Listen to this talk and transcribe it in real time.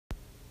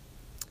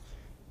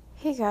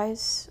Hey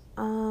guys,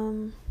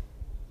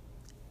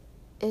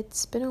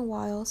 it's been a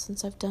while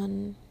since I've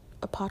done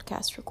a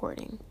podcast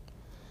recording.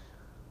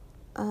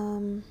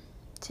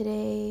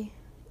 Today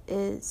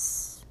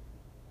is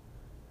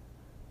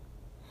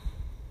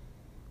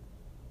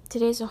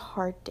today's a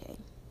hard day.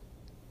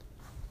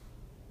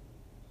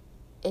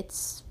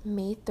 It's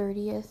May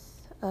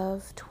 30th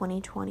of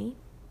 2020.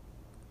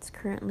 It's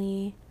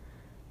currently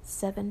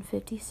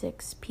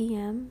 7:56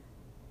 p.m.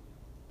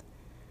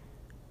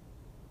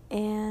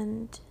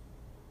 and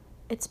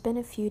it's been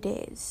a few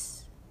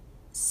days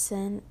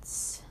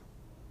since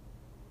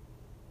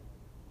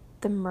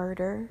the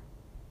murder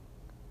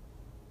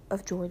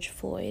of George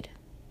Floyd.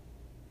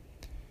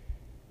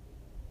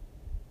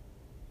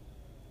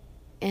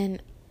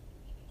 And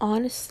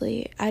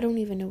honestly, I don't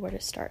even know where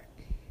to start.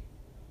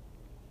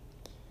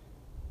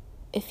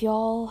 If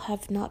y'all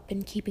have not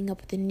been keeping up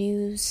with the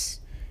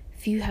news,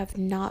 if you have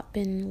not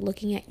been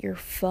looking at your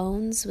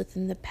phones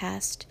within the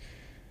past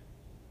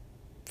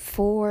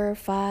 4 or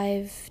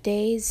 5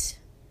 days,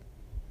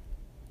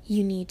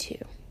 you need to.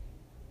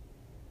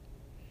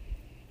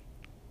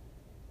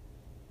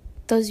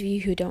 Those of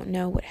you who don't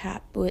know what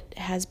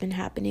has been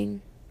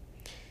happening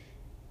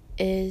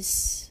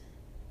is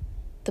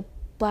the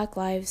Black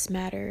Lives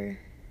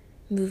Matter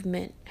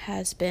movement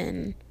has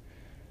been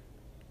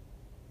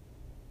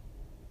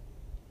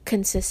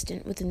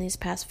consistent within these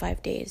past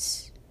 5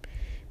 days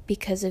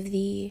because of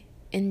the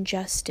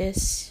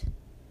injustice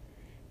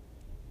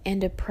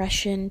and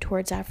oppression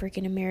towards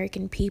African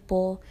American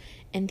people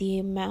and the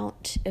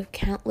amount of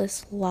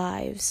countless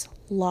lives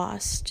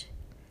lost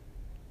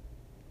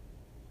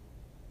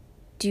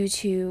due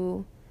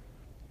to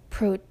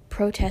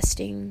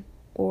protesting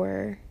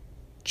or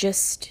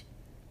just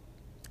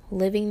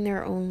living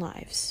their own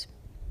lives.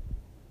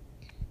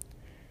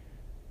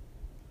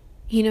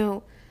 You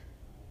know,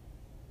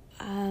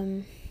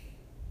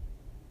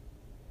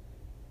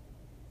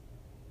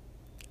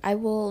 I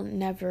will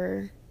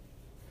never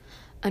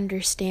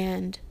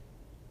understand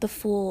the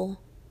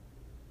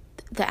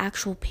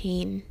actual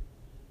pain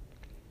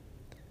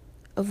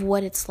of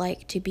what it's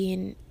like to be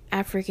an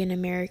African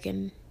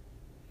American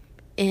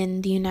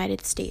in the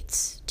United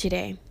States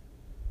today.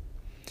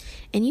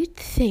 And you'd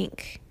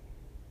think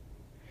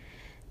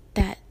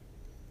that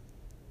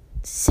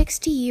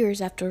 60 years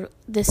after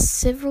the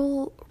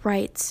Civil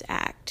Rights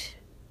Act,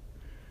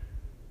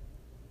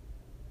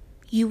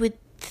 you would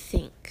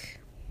think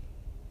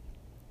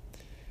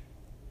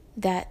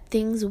that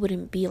things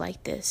wouldn't be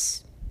like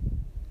this.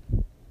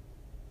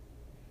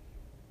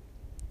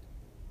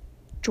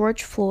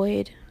 George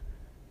Floyd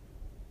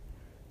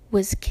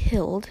was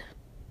killed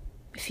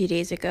a few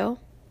days ago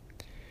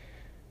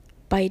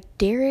by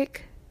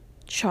Derek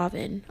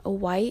Chauvin,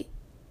 I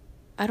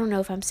don't know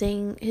if I'm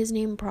saying his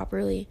name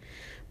properly,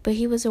 but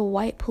he was a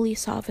white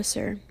police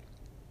officer.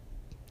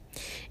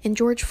 And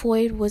George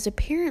Floyd was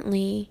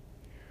apparently,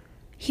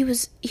 he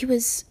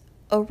was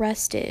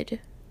arrested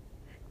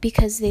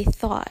because they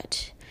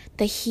thought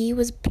that he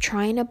was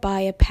trying to buy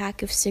a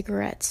pack of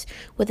cigarettes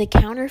with a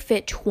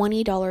counterfeit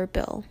 $20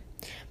 bill.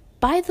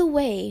 By the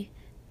way,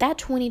 that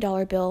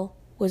 $20 bill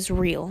was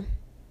real.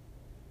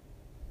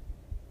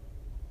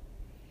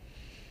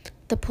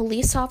 The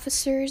police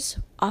officers,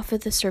 off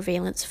of the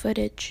surveillance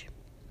footage,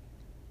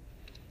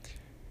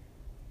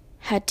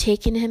 had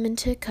taken him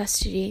into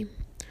custody,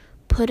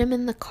 put him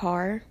in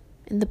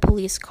the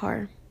police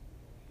car,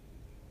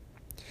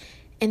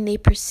 and they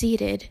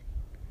proceeded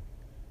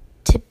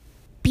to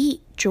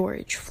beat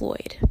George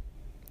Floyd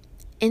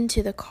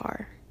into the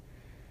car,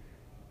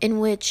 in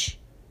which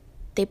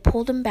they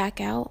pulled him back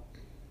out.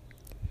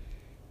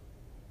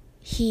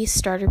 He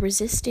started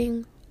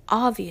resisting,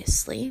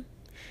 obviously,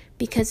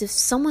 because if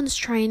someone's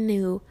trying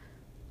to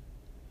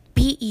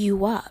beat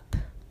you up,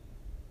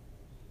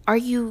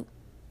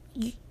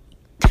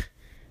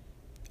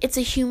 it's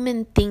a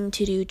human thing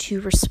to do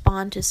to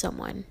respond to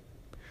someone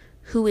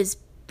who is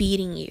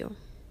beating you.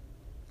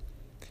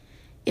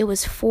 It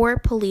was 4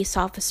 police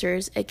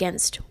officers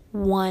against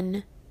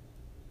 1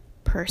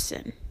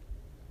 person.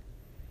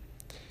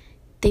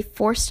 They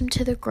forced him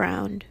to the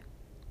ground,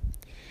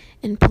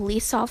 and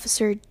police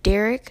officer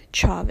Derek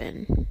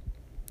Chauvin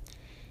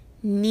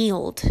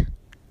kneeled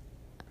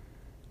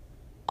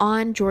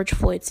on George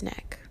Floyd's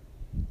neck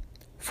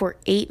for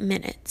 8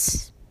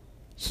 minutes.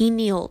 He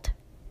kneeled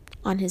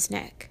on his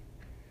neck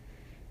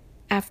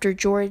after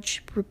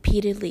George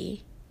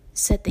repeatedly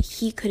said that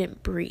he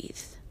couldn't breathe.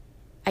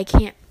 I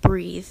can't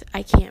breathe.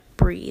 I can't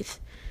breathe.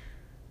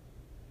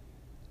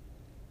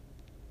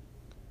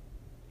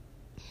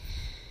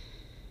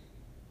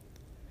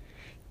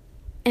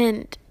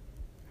 And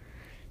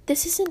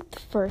this isn't the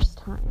first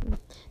time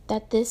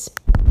that this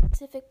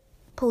specific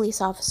police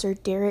officer,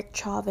 Derek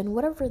Chauvin,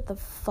 whatever the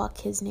fuck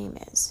his name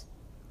is,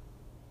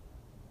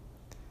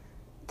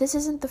 this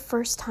isn't the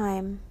first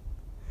time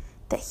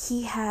that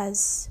he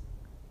has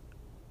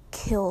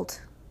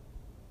killed.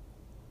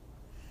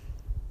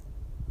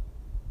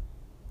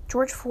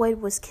 George Floyd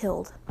was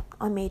killed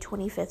on May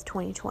 25th,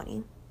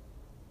 2020.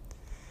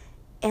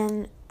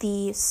 And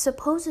the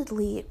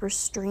supposedly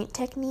restraint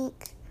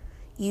technique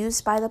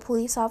used by the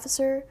police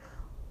officer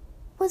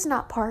was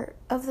not part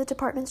of the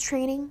department's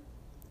training.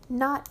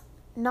 Not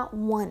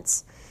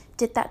once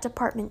did that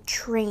department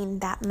train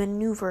that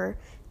maneuver.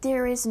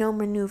 There is no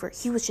maneuver.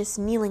 He was just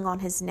kneeling on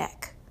his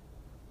neck.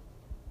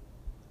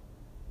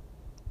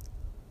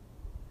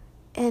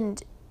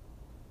 And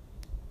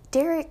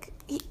Derek,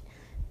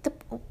 the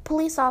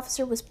police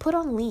officer, was put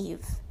on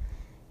leave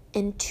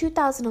in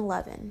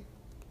 2011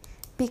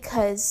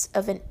 because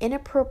of an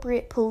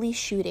inappropriate police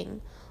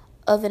shooting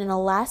of an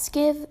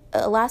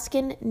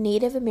Alaskan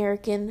Native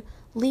American,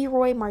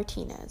 Leroy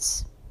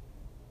Martinez.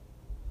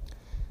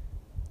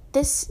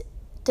 This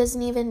is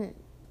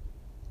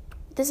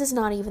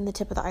not even the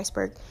tip of the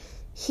iceberg.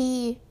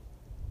 He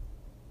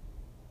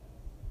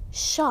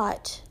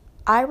shot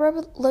Ira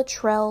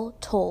Latrell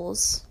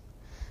Tolles,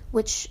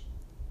 which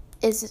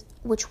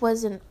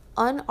was an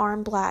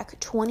unarmed black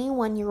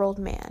 21-year-old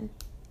man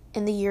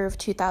in the year of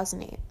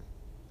 2008.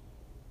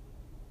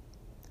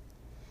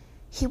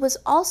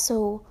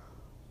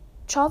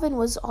 Chauvin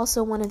was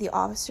also one of the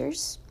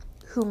officers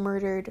who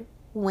murdered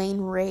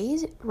Wayne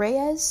Reyes,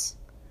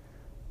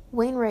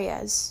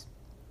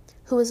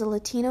 who was a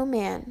Latino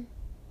man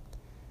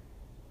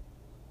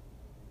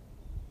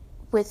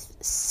with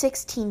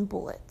 16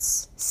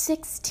 bullets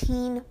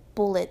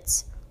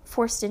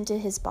forced into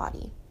his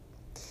body.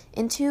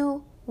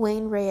 Into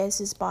Wayne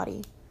Reyes'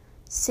 body,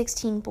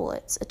 16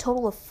 bullets. A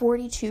total of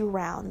 42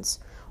 rounds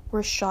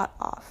were shot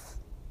off.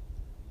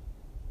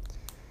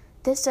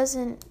 This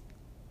doesn't...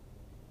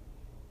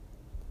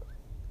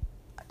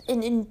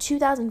 In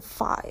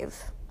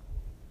 2005,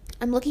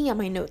 I'm looking at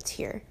my notes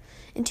here.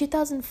 In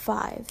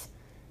 2005,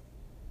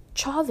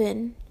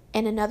 Chauvin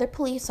and another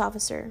police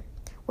officer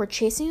were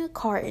chasing a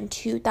car in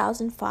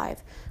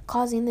 2005,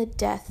 causing the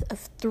death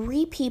of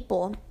 3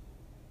 people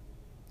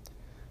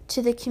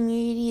to the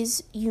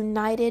communities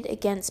united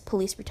against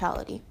police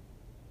brutality.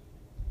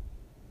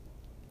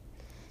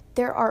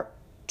 There are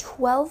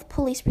 12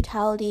 police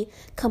brutality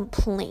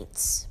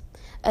complaints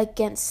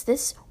against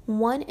this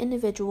one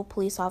individual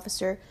police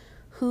officer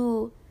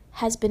who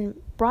has been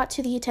brought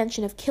to the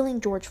attention of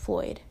killing George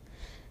Floyd.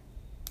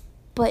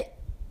 But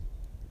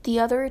the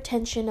other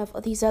attention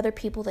of these other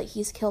people that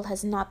he's killed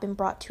has not been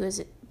brought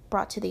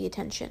to the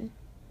attention.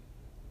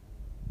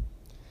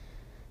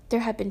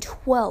 There have been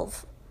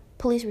 12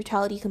 police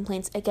brutality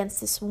complaints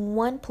against this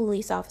one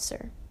police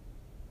officer.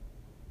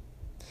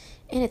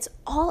 And it's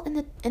all in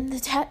the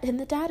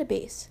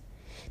database.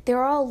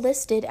 They're all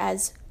listed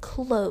as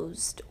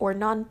closed or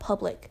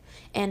non-public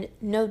and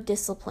no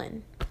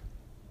discipline.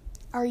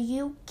 Are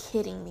you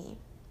kidding me?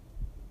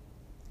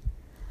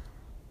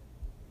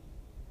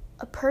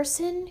 A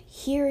person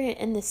here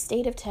in the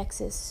state of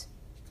Texas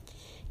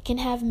can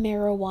have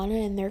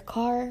marijuana in their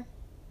car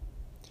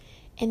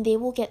and they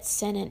will get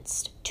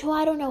sentenced to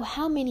I don't know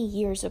how many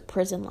years of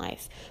prison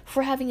life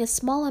for having a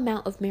small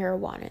amount of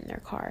marijuana in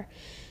their car.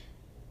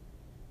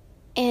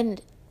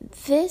 And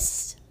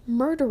this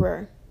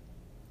murderer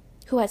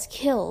who has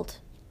killed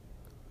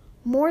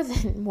more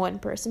than one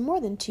person,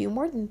 more than 2,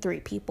 more than 3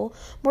 people,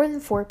 more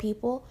than 4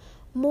 people,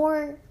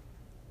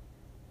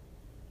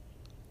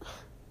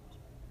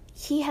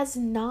 he has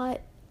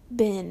not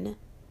been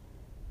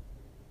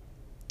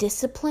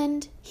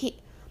disciplined.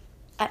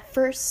 At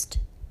first,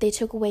 they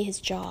took away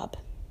his job.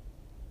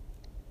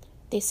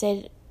 They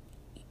said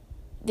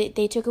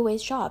they took away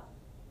his job.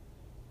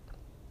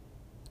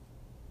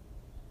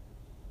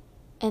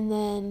 And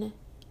then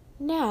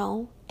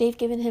now they've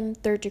given him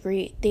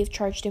they've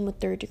charged him with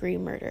 3rd-degree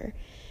murder.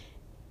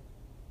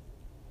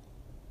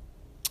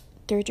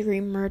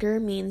 3rd-degree murder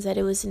means that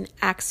it was an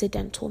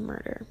accidental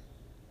murder.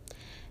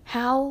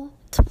 I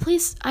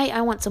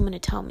want someone to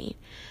tell me,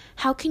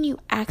 how can you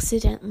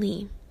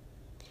accidentally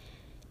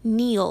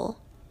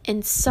kneel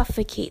and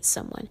suffocate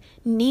someone,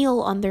 kneel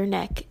on their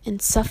neck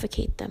and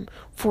suffocate them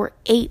for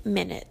 8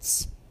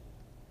 minutes?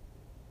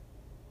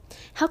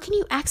 How can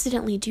you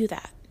accidentally do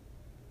that?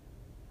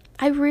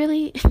 I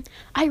really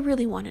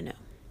want to know.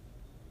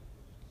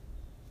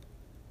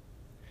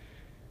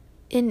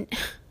 And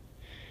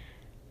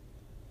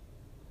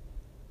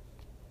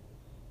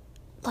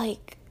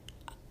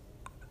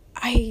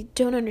I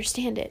don't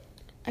understand it.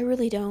 I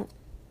really don't.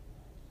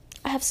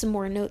 I have some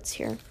more notes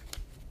here.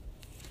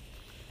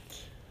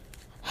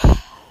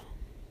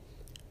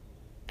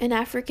 An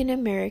African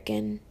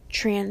American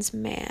trans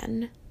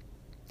man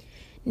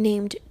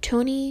named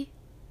Tony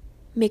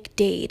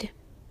McDade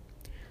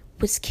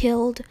was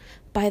killed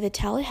by the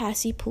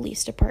Tallahassee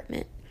Police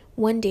Department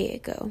 1 day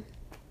ago.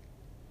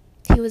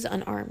 He was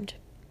unarmed.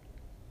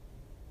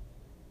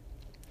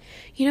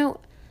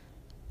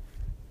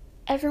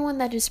 Everyone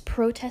that is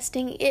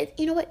protesting it,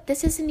 you know what?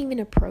 This isn't even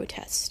a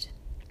protest.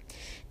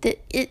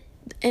 And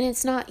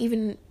it's not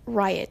even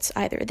riots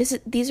either.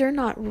 These are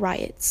not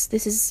riots.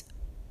 This is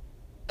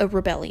a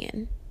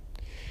rebellion.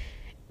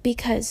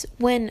 Because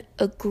when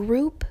a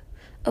group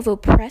of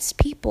oppressed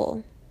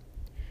people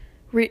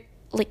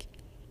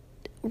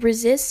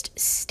resist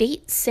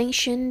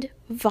state-sanctioned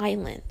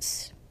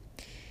violence,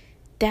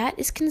 that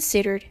is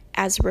considered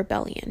as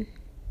rebellion.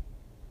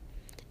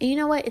 And you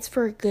know what? It's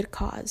for a good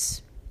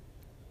cause.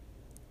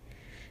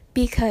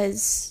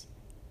 Because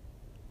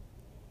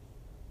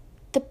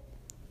the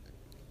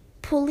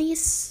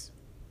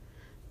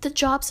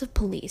jobs of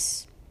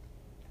police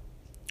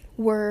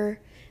were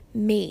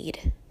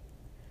made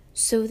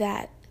so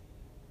that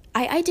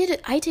I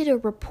did a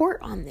report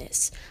on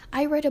this.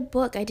 I read a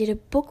book. I did a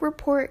book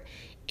report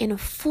and a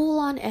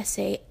full-on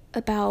essay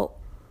about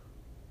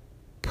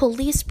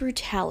police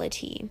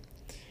brutality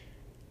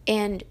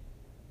and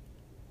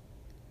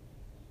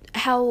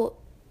how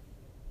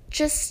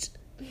just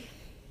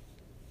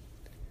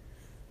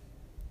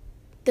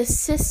the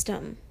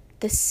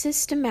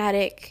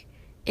systematic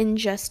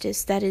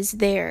injustice that is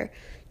there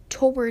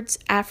towards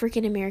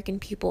African American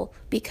people,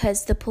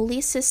 because the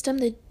police system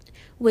that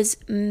was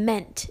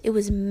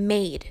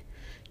made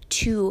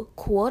to,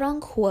 quote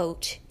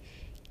unquote,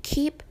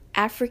 keep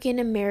African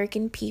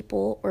American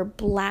people or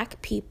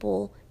black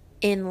people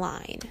in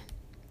line,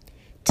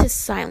 to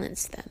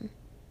silence them,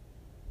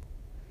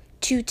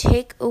 to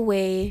take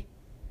away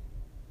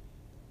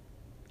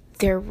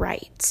their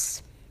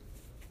rights.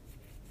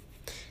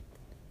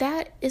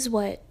 That is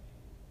what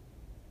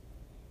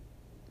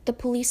the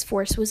police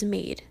force was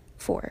made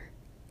for.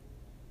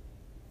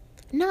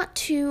 Not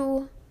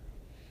to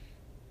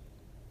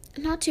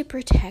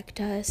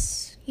protect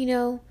us,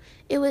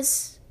 it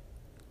was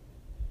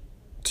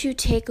to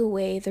take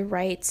away the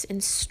rights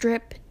and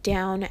strip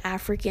down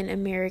African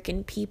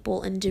American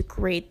people and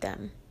degrade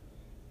them.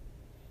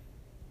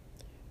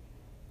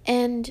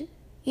 And,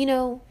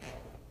 I'm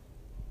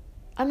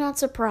not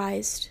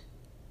surprised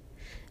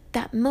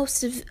that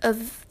most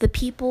of the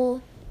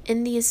people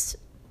in these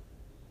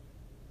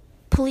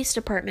police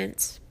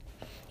departments,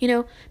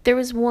 there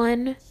was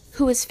one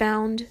who was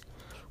found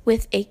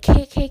with a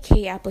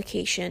KKK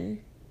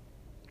application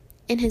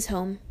in his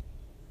home.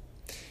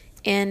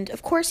 And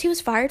of course he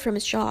was fired from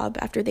his job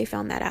after they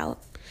found that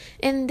out.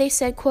 And they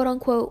said, quote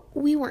unquote,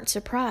 we weren't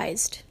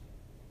surprised.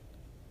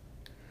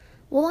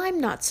 Well, I'm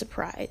not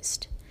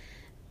surprised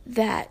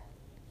that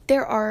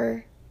there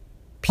are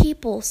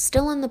people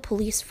still in the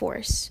police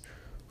force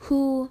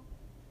who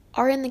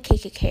are in the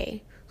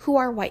KKK, who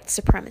are white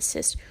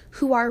supremacists,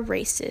 who are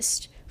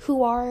racist,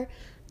 who are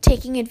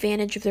taking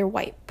advantage of their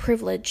white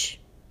privilege,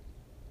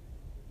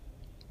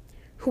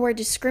 who are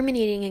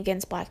discriminating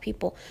against black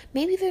people.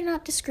 Maybe they're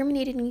not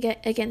discriminating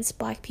against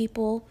black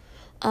people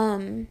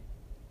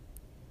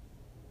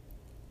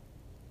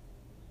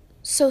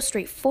so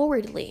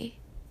straightforwardly,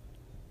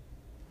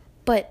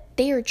 but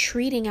they are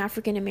treating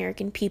African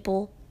American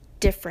people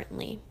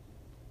differently.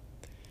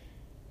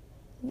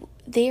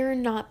 They are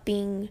not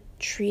being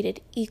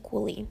treated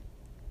equally.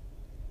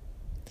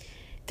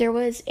 There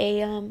was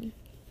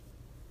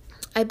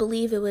I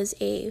believe it was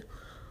a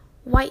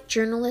white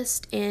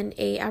journalist and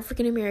a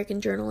African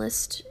American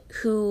journalist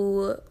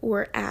who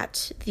were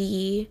at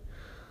the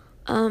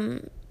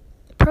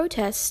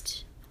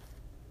protest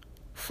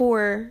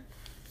for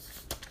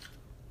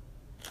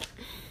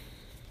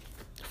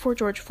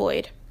George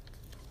Floyd.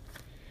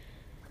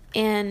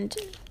 And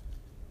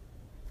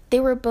they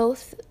were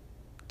both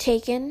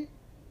taken,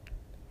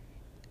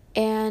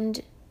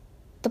 and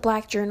the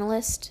black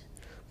journalist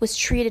was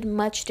treated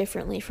much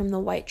differently from the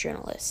white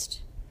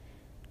journalist.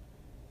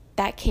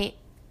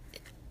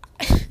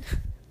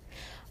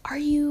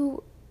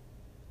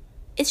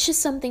 It's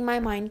just something my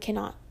mind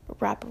cannot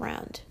wrap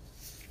around,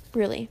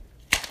 really.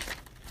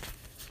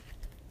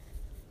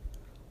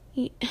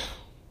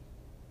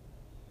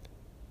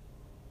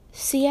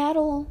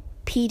 Seattle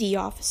PD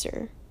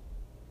officer,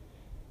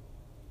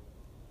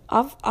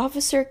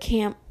 Officer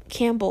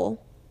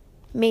Campbell,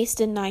 maced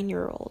a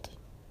 9-year-old.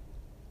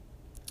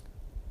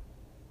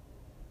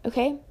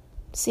 Okay?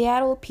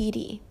 Seattle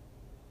PD.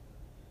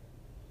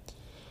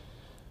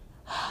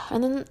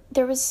 And then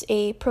there was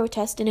a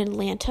protest in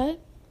Atlanta.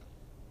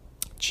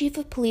 Chief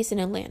of police in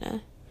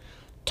Atlanta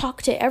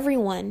talked to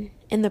everyone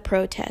in the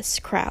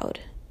protest crowd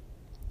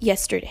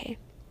yesterday.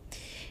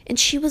 And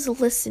she was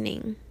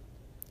listening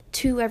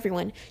to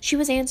everyone. She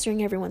was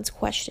answering everyone's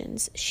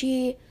questions.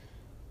 She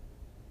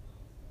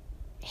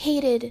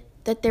hated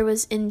that there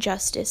was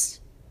injustice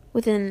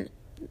within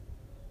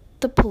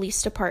the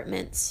police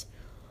departments,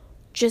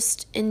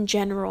 just in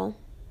general.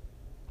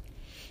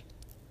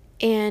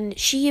 And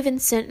she even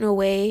sent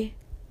away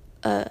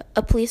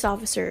a police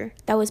officer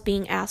that was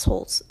being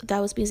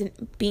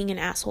an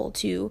asshole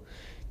to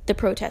the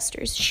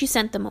protesters. She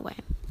sent them away.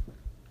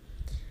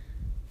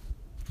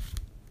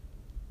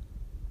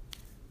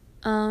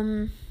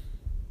 I'm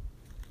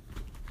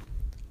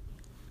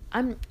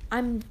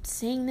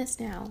saying this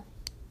now.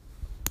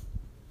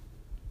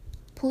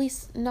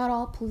 Not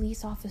all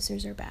police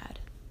officers are bad.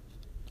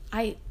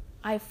 I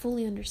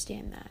fully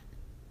understand that.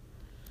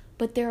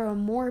 But there are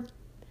more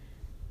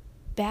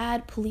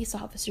bad police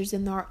officers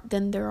than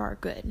there are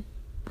good.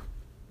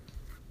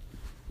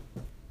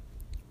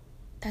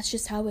 That's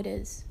just how it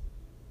is.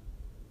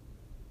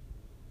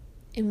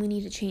 And we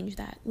need to change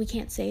that. We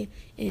can't say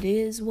it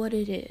is what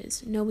it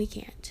is. No, we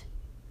can't.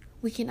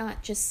 We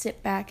cannot just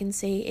sit back and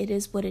say it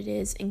is what it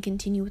is and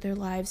continue with our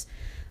lives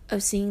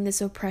of seeing this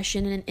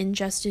oppression and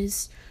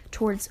injustice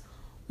towards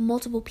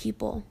multiple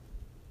people.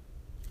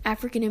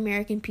 African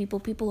American people,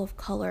 people of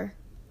color.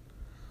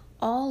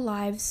 All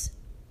lives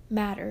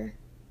matter,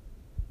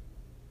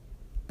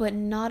 but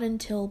not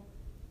until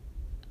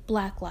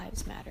Black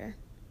lives matter.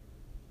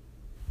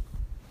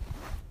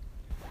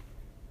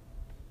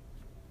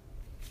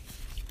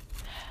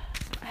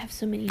 I have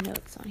so many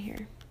notes on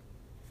here.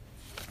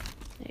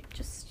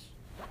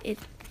 It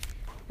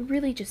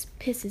really just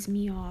pisses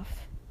me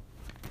off.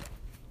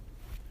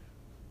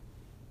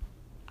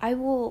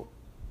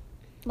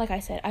 Like I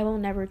said, I will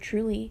never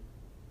truly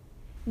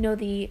know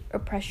the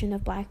oppression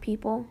of Black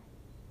people,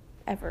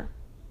 ever.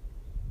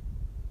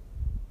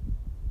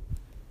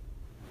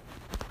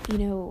 You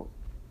know,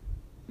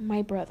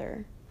 my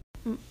brother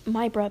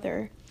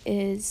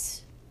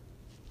is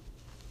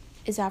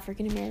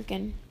African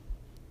American,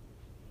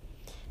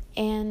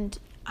 and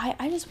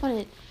I just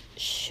want to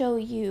show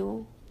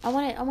you, I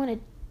want to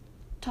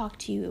talk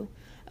to you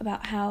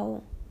about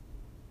how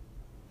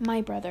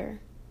my brother,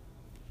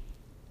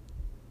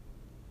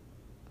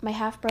 my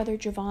half-brother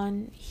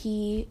Javon,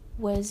 he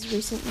was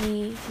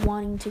recently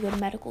wanting to go to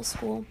medical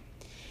school.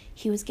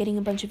 He was getting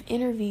a bunch of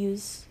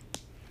interviews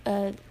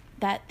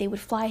that they would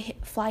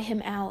fly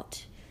him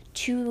out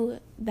to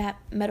that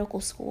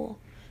medical school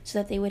so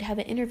that they would have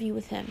an interview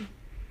with him.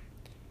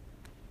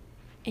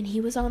 And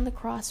he was on the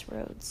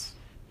crossroads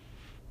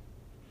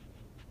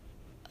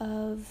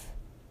of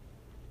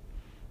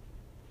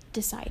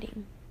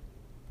deciding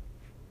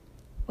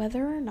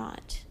whether or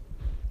not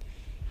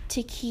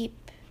to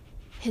keep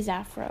his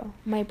afro.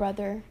 My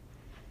brother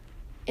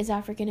is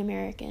African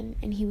American,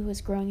 and he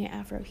was growing an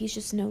afro. He's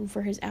just known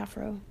for his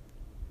afro.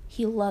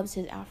 He loves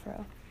his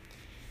afro.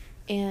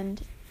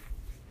 And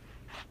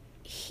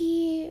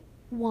he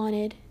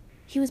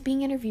was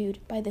being interviewed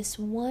by this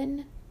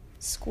one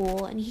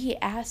school, and he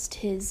asked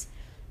he's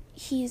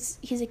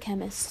a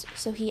chemist,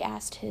 so he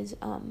asked his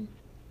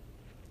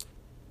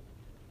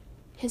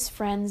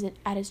friends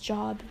at his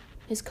job,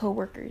 his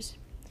co-workers,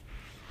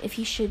 if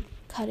he should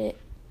cut it,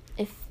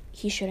 if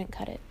he shouldn't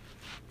cut it.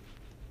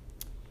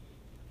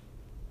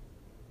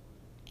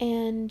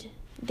 And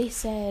they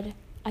said,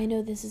 I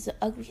know this is an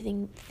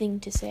ugly thing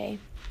to say,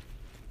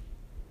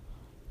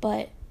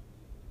 but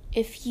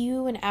if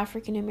you, an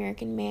African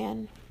American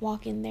man,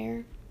 walk in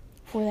there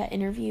for that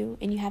interview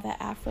and you have that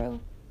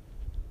afro,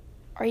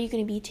 are you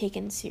going to be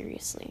taken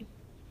seriously?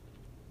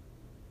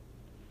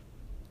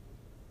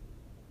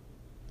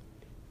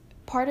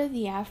 Part of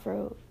the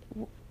afro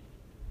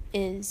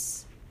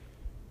is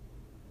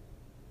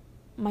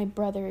my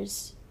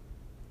brother's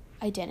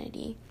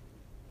identity.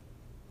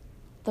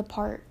 The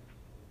part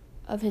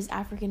of his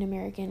African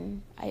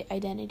American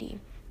identity.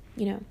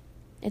 You know,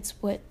 it's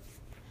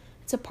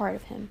a part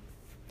of him.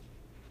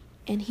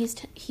 And he's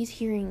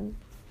hearing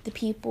the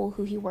people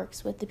who he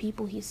works with, the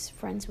people he's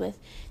friends with,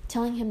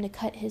 telling him to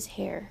cut his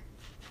hair.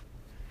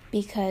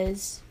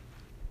 Because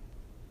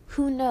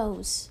who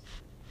knows?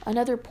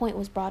 Another point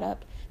was brought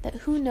up that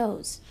who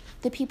knows?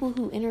 The people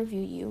who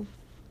interview you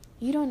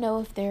don't know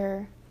if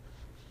they're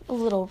a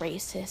little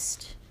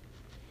racist.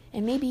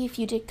 And maybe if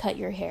you did cut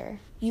your hair,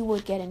 you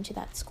would get into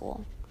that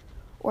school.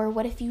 Or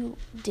what if you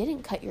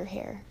didn't cut your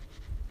hair?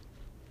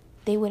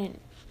 They wouldn't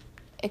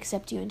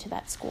accept you into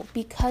that school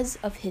because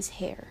of his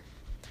hair.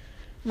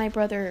 My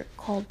brother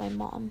called my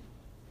mom,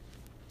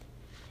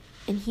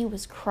 and he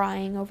was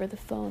crying over the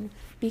phone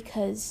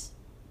because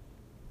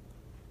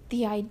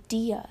the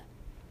idea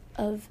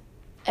of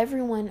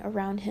everyone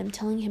around him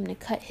telling him to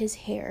cut his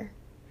hair,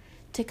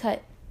 to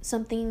cut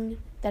something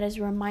that is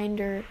a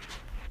reminder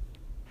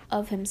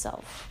of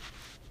himself,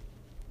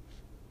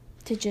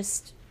 to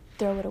just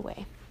throw it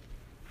away.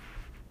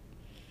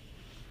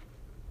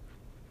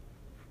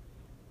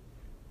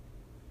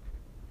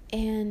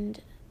 And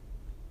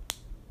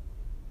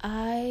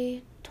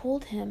I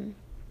told him,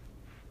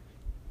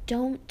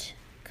 don't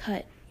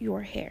cut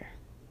your hair.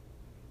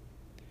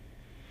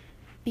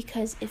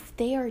 Because if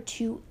they are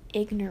too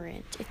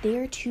ignorant, if they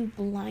are too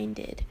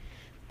blinded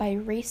by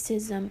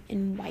racism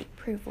and white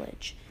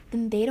privilege,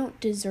 then they don't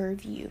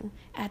deserve you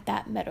at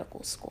that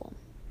medical school.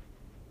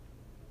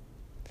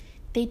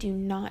 They do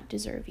not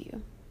deserve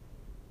you.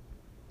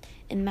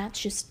 And that's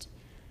just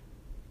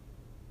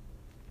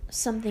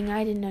something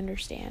I didn't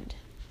understand.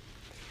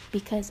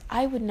 Because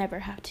I would never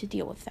have to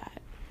deal with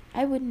that.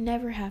 I would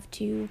never have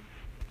to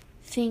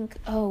think,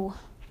 oh,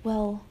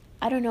 well,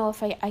 I don't know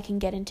if I can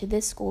get into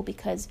this school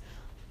because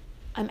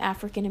I'm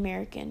African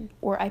American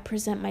or I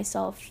present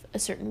myself a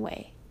certain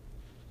way.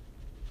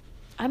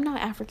 I'm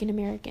not African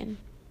American.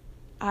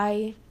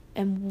 I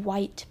am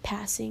white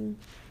passing,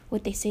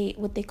 what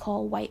they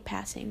call white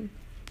passing.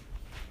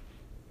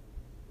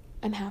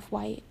 I'm half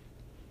white,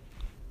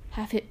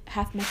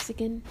 half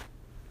Mexican,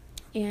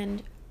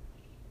 and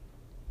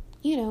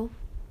you know,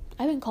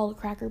 I've been called a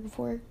cracker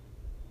before,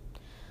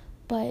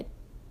 but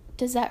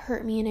does that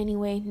hurt me in any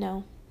way?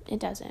 No, it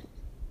doesn't.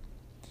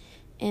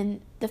 And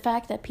the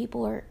fact that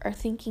people are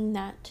thinking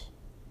that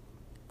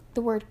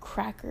the word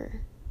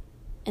cracker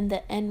and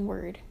the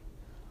N-word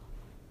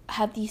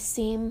have the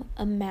same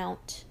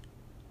amount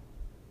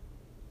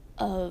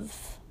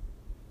of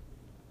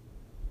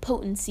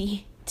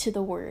potency to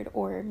the word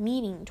or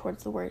meaning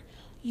towards the word.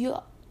 You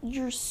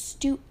are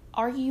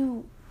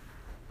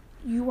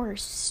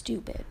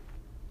stupid.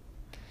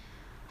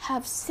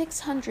 Have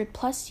 600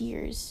 plus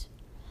years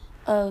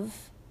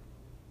of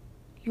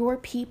your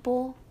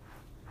people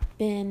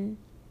been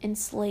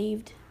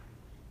enslaved,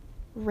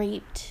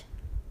 raped,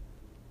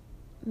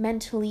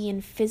 mentally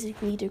and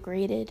physically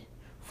degraded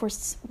for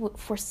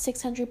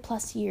 600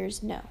 plus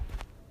years? No.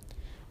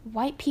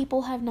 White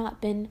people have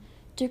not been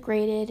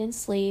degraded,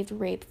 enslaved,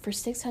 raped for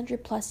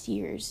 600 plus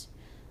years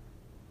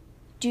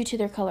due to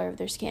their color of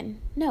their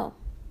skin. No.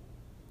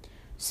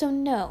 So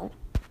no,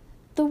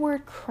 the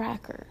word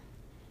cracker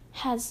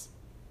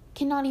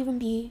cannot even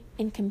be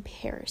in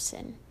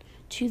comparison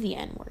to the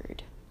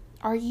N-word.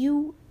 Are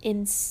you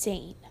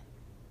insane?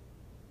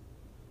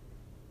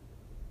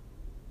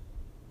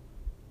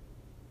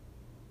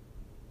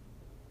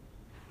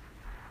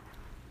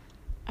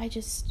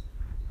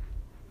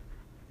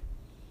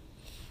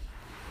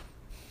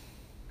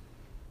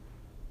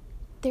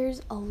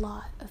 There's a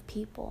lot of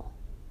people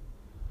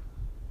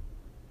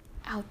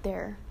out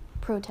there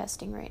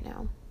protesting right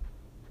now.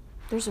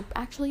 There's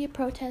actually a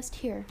protest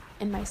here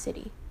in my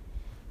city.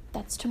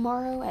 That's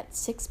tomorrow at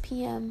 6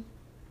 p.m.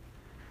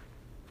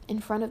 in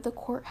front of the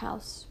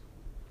courthouse.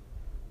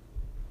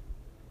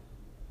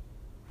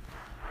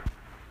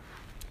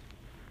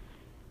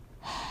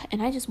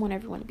 And I just want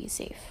everyone to be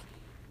safe.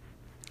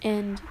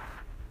 And,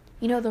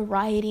 the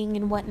rioting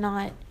and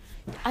whatnot,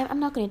 I'm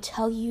not going to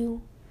tell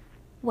you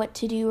what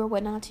to do or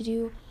what not to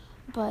do,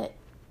 but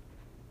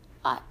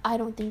I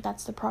don't think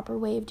that's the proper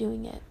way of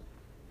doing it.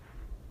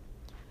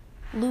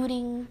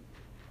 Looting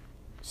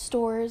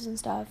stores and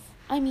stuff.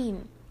 I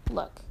mean,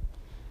 look,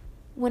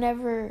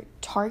 whenever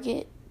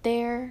Target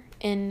there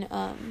in,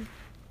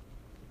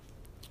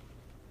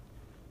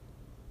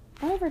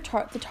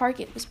 the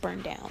Target was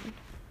burned down,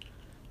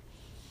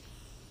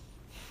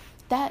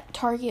 that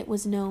Target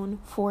was known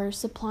for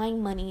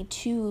supplying money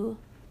to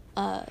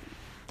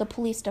the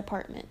police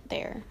department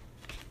there.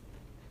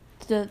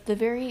 The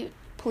very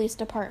police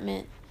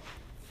department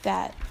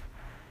that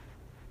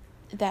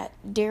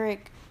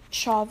Derek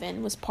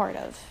Chauvin was part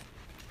of.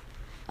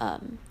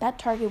 That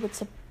Target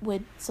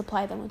would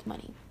supply them with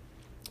money.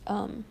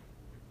 And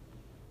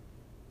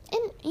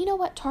you know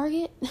what,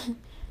 Target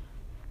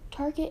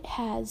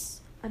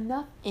has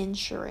enough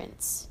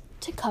insurance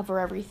to cover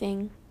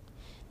everything.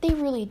 They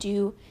really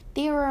do.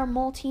 They are a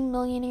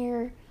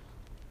multi-millionaire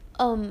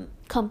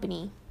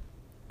company.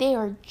 They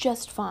are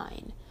just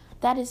fine.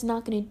 That is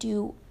not going to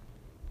do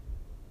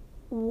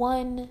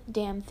one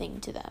damn thing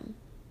to them.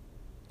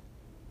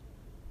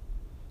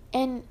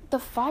 And the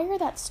fire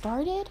that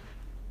started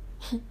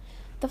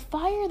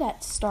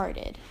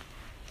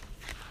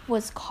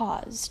was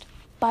caused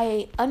by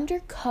an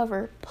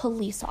undercover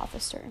police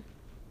officer.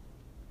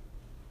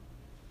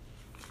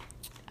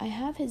 I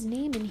have his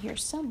name in here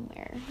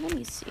somewhere. Let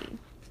me see.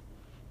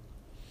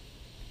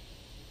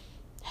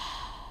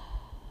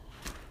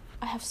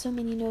 I have so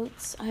many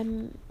notes.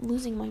 I'm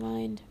losing my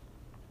mind.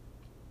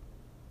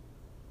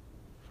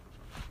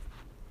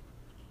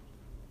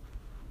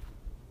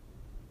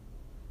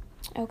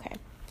 Okay.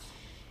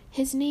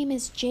 His name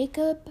is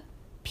Jacob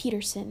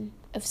Peterson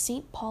of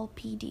St. Paul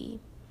PD.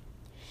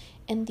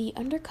 And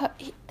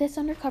this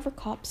undercover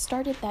cop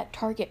started that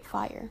Target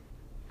fire.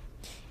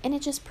 And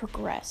it just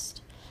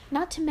progressed.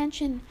 Not to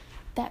mention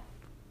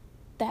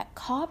that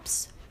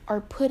cops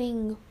are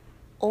putting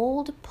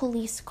old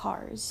police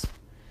cars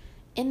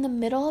in the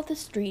middle of the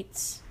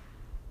streets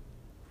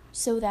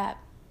so that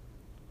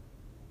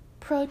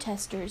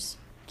protesters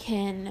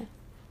can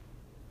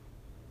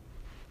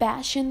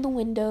bash in the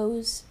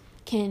windows,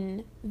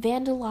 can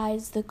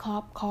vandalize the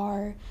cop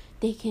car,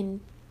 they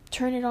can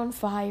turn it on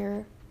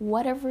fire,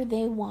 whatever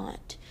they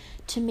want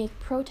to make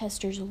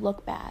protesters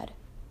look bad,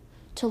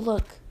 to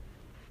look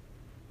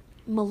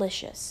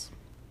malicious.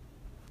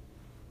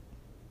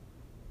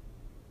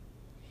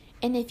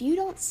 And if you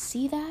don't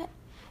see that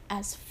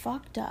as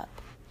fucked up,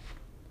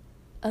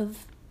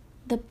 of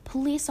the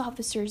police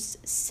officers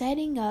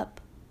setting up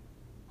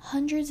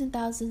hundreds and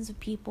thousands of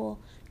people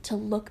to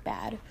look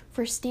bad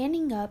for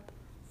standing up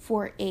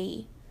for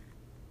a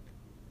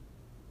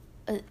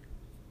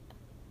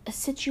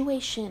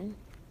situation,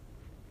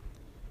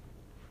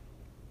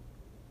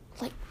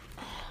 like,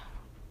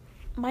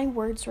 my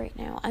words right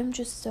now, I'm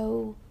just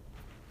so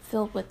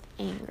filled with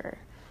anger.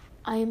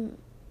 I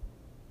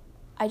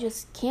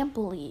just can't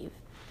believe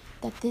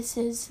that this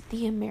is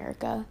the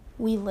America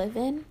we live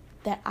in,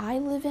 that I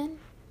live in,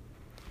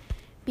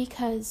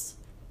 because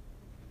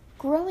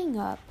growing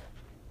up,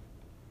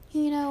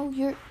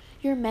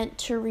 you're meant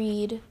to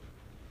read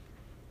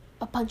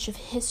a bunch of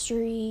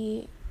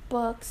history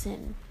books,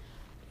 and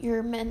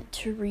you're meant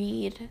to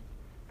read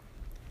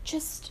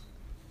just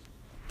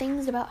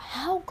things about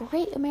how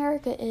great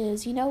America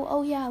is.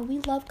 Oh yeah, we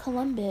love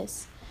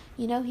Columbus.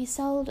 He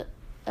sailed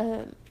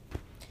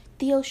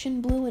the ocean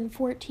blue in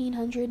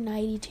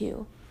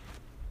 1492.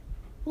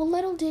 Well,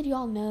 little did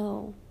y'all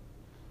know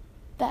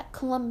that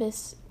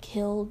Columbus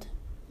killed,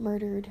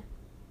 murdered,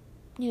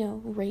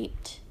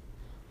 raped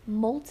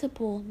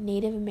multiple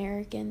Native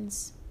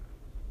Americans.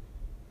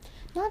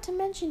 Not to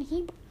mention,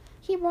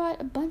 he brought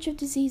a bunch of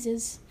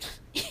diseases.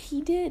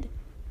 He did.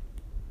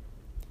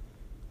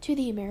 To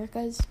the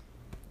Americas.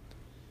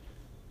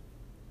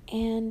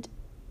 And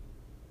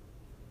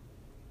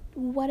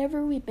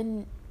whatever we've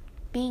been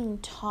being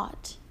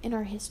taught in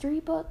our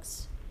history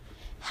books,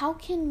 how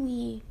can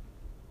we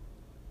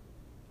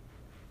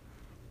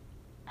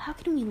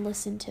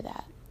listen to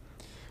that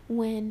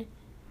when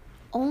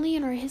only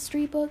in our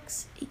history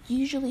books it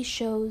usually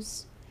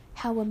shows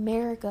how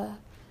America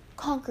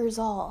conquers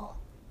all,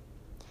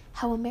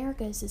 how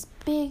America is this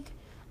big,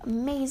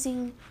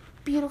 amazing,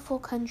 beautiful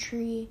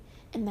country,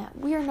 and that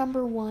we're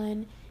number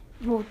one.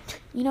 Well,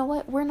 you know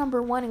what? We're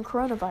number one in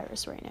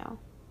coronavirus right now.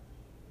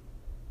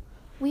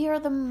 We are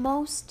the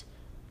most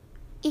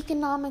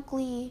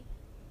economically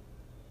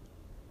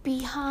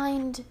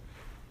behind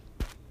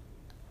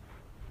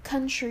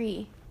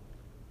country,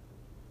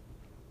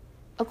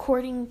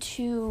 according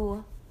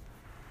to,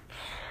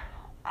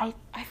 I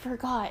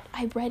forgot,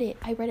 I read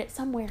it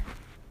somewhere,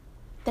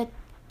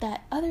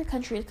 that other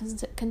countries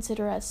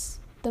consider us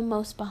the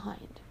most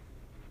behind.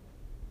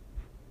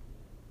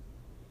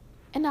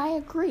 And I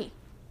agree.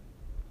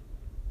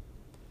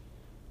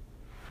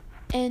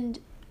 And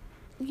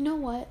you know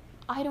what?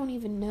 I don't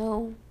even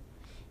know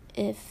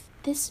if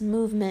this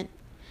movement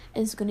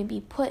is going to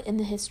be put in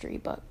the history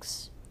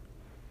books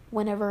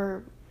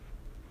whenever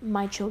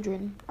my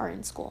children are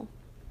in school.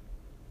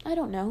 I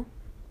don't know.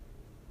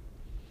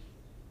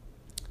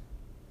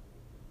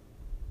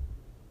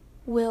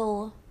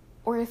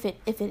 Or if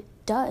it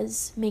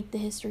does make the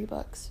history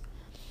books,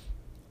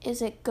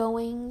 is it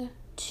going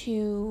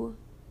to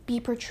be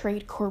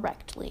portrayed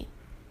correctly?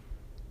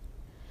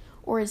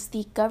 Or is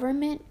the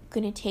government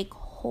going to take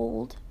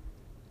hold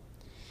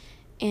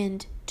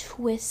and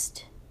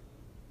twist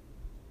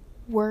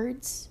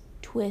words,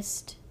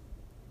 twist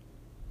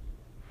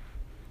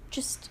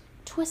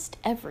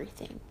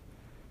everything?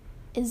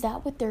 Is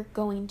that what they're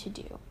going to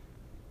do?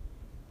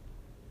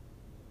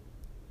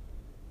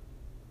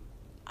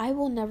 I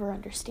will never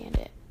understand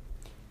it.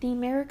 The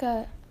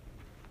America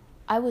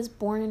I was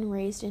born and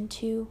raised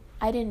into,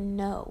 I didn't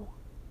know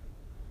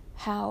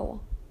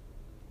how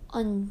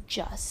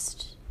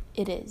unjust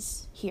it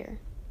is here.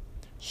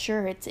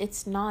 Sure,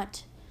 it's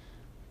not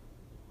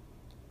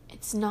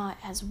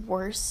as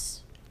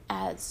worse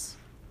as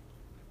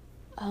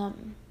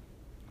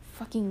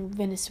fucking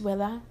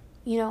Venezuela.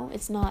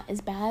 It's not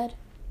as bad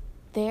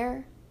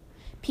there.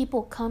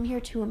 People come here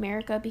to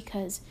America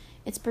because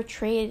it's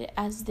portrayed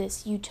as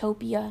this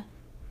utopia,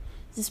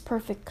 this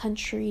perfect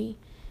country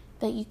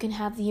that you can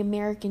have the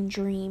American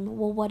dream.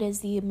 Well, what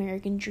is the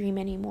American dream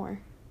anymore?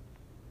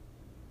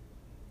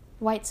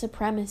 White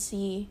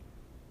supremacy,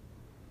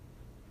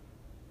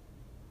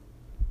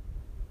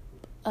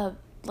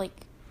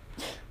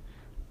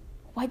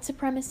 white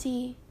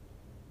supremacy,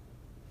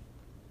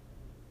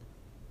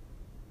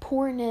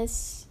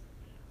 poorness,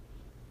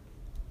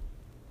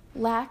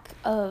 lack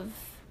of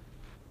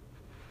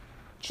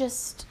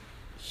just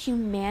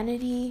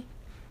humanity.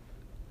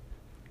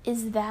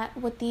 Is that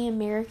what the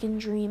American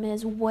dream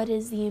is? What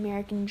is the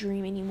American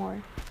dream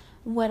anymore?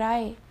 What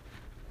I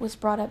was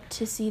brought up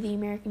to see the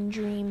American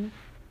dream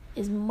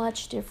is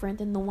much different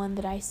than the one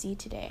that I see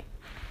today.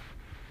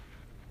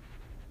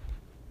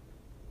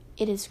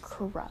 It is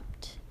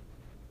corrupt.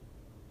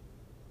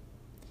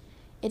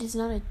 It is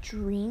not a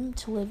dream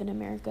to live in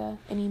America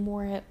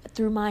anymore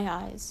through my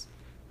eyes.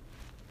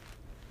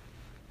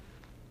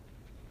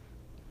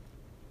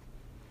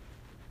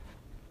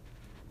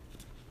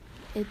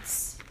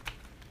 It's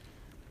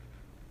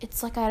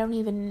like I don't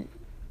even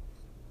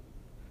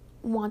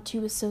want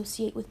to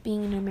associate with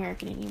being an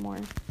American anymore.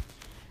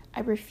 I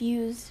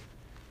refuse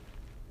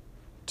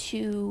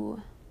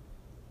to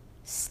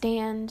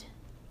stand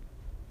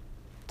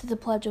to the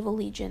Pledge of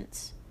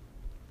Allegiance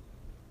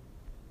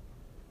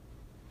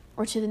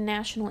or to the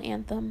national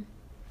anthem.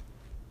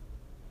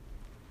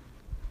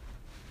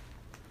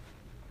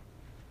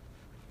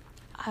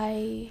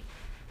 I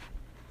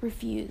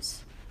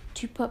refuse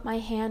to put my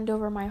hand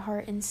over my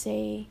heart and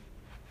say,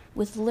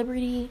 with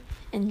liberty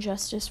and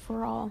justice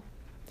for all,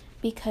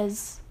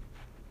 because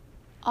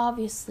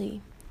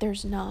obviously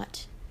there's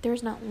not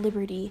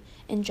liberty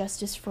and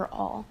justice for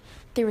all.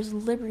 There is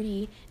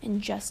liberty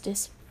and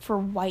justice for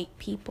white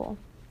people.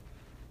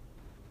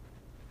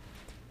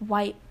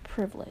 White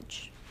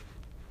privilege.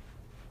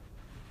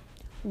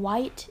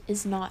 White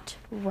is not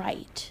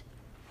right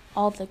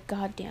all the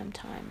goddamn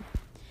time,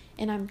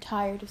 and I'm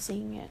tired of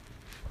seeing it.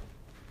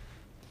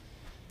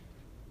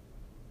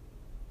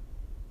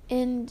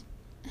 And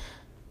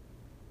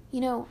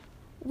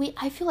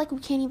I feel like we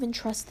can't even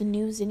trust the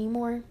news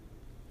anymore.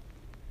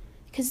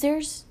 Because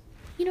there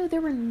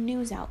were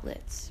news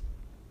outlets,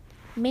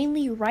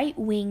 mainly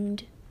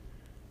right-winged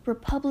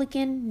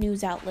Republican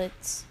news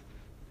outlets,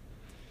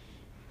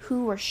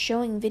 who were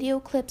showing video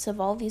clips of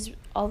all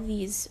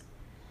these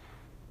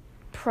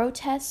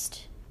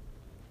protests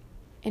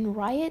and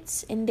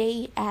riots, and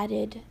they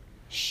added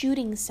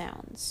shooting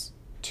sounds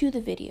to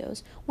the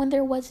videos when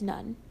there was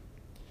none,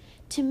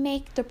 to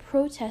make the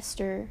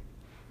protester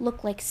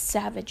look like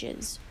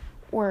savages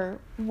or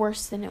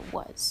worse than it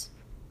was.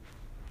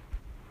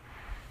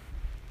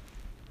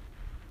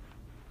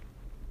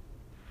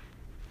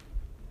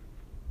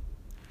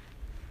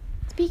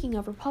 Speaking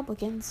of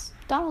Republicans,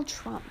 Donald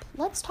Trump.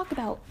 Let's talk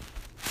about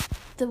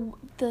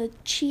the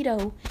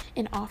Cheeto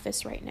in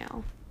office right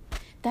now,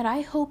 that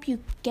I hope you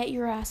get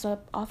your ass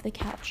up off the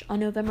couch on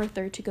November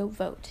 3rd to go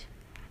vote.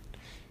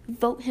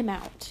 Vote him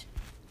out.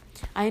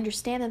 I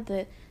understand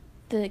that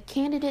the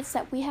candidates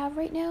that we have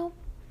right now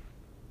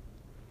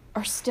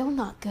are still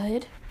not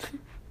good,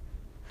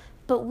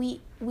 but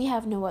we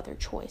have no other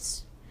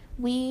choice.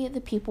 We,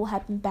 the people,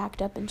 have been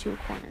backed up into a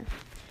corner.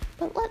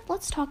 But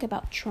let's talk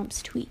about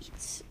Trump's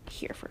tweets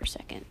here for a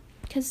second,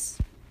 because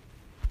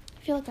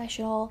I feel like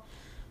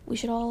we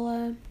should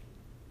all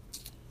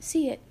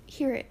see it,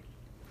 hear it.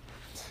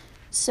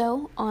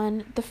 So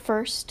on the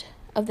 1st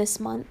of this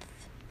month,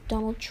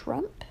 Donald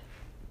Trump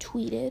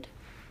tweeted,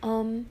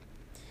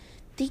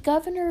 the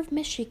governor of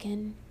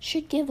Michigan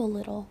should give a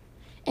little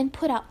and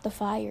put out the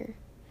fire.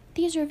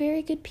 These are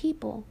very good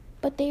people,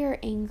 but they are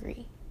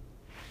angry.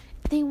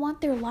 They want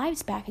their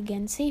lives back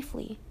again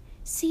safely.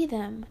 See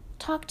them,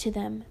 talk to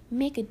them,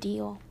 make a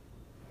deal.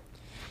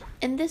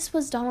 And this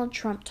was Donald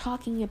Trump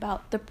talking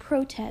about the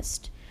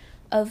protest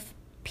of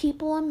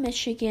people in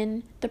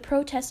Michigan, the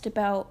protest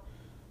about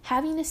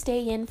having to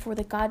stay in for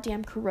the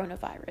goddamn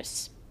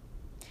coronavirus.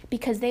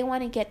 Because they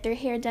want to get their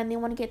hair done, they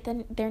want to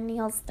get their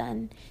nails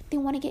done, they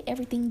want to get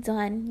everything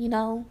done, you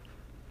know.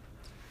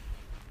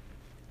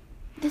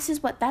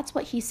 That's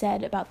what he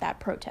said about that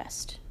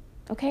protest,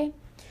 okay?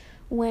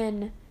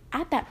 When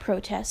at that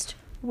protest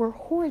were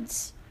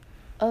hordes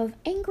of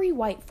angry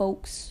white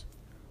folks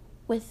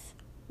with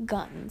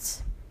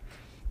guns.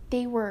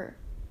 They were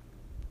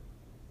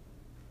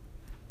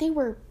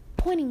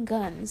pointing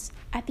guns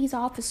at these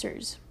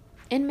officers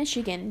in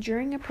Michigan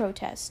during a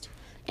protest.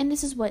 And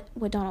this is what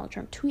Donald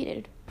Trump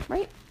tweeted,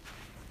 right?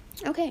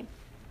 Okay.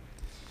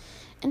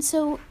 And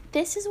so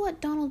this is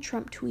what Donald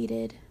Trump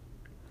tweeted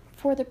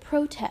for the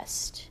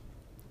protest.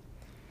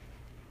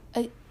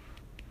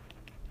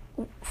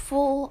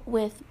 Full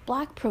with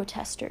black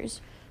protesters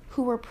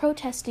who were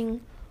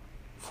protesting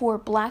for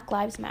Black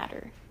Lives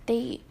Matter.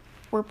 They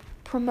were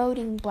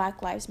promoting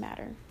Black Lives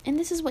Matter. And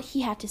this is what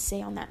he had to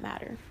say on that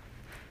matter. ...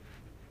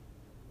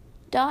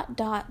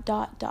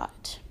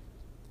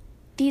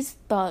 These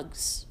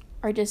thugs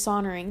are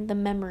dishonoring the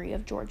memory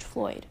of George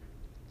Floyd.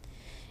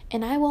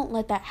 And I won't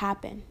let that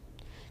happen.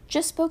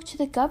 Just spoke to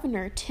the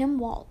governor, Tim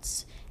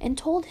Walz, and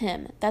told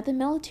him that the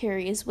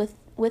military is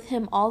with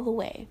him all the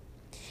way.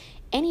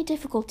 Any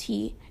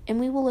difficulty, and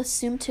we will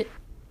assume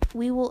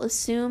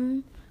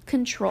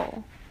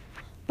control.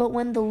 But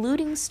when the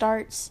looting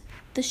starts,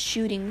 the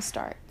shooting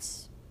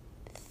starts.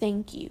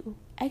 Thank you! !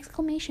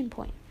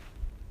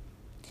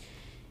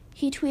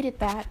 He tweeted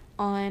that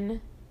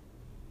on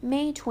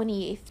May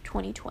 28th,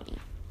 2020.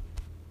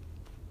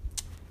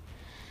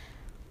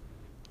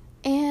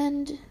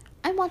 And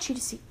I want you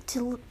to see,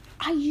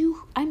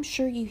 I'm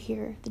sure you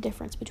hear the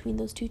difference between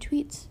those two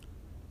tweets.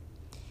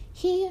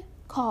 He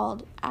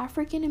called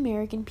African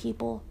American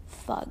people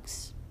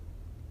thugs.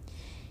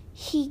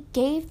 He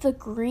gave the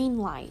green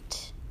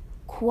light,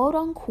 quote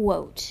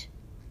unquote,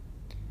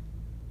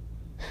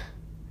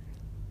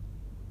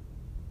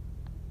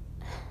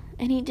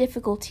 any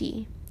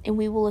difficulty, and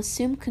we will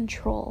assume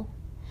control.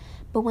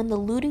 But when the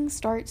looting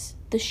starts,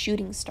 the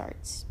shooting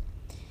starts.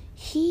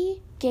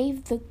 He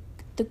gave the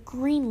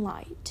green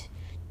light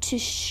to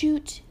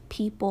shoot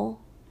people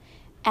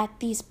at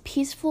these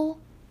peaceful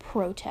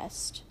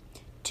protests,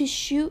 to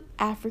shoot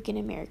African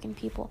American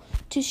people,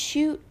 to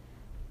shoot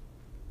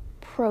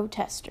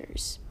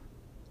protesters,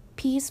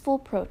 peaceful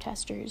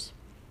protesters.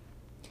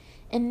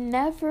 And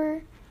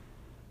never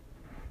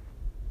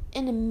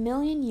in a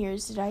million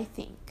years did I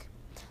think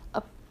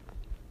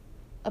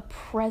a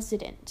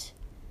president,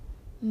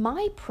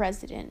 my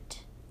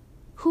president,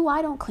 who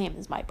I don't claim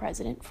is my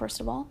president, first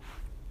of all,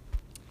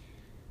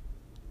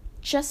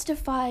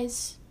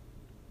 justifies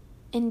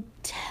and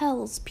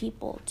tells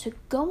people to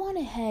go on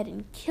ahead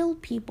and kill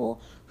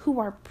people who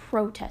are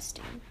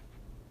protesting.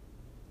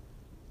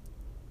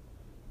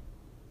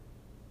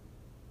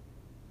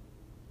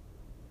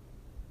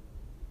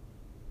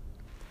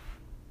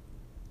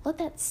 Let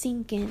that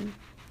sink in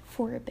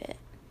for a bit.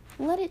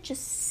 Let it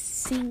just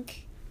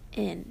sink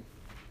in.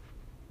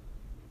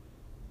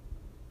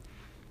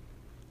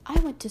 I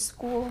went to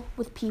school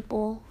with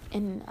people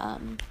in,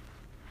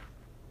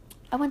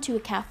 I went to a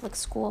Catholic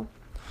school,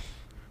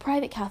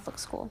 private Catholic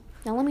school.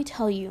 Now let me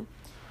tell you,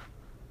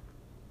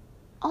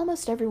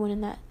 almost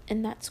everyone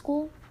in that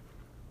school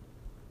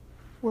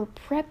were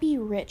preppy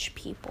rich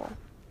people.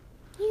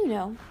 You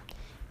know,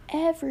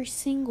 every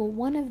single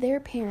one of their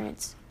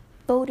parents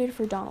voted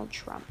for Donald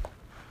Trump.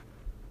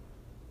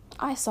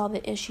 I saw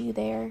the issue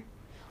there.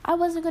 I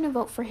wasn't going to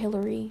vote for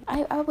Hillary.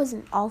 I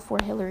wasn't all for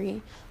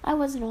Hillary. I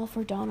wasn't all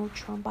for Donald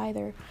Trump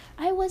either.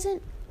 I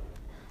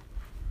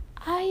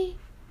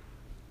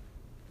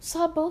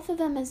saw both of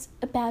them as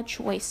a bad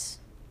choice.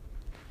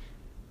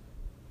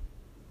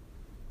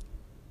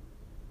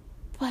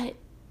 But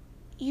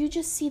you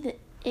just see the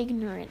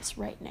ignorance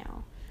right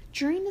now.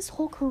 During this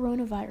whole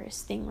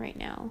coronavirus thing right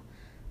now,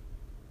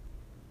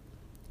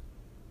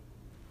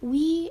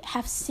 we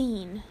have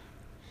seen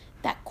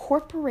that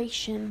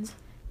corporations,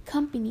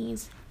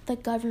 companies, the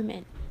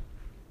government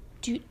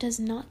does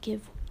not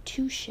give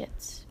two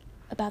shits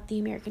about the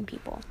American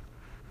people.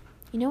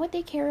 You know what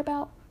they care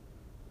about?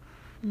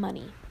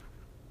 Money.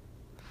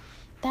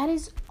 That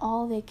is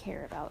all they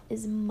care about,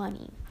 is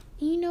money.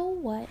 And you know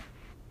what?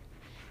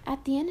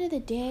 At the end of the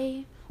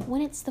day,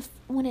 when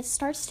it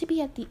starts to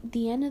be at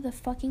the end of the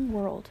fucking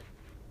world,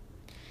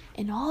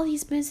 and all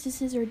these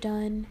businesses are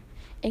done,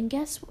 and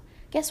guess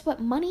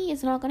what? Money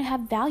is not going to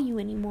have value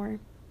anymore.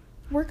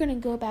 We're going to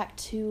go back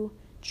to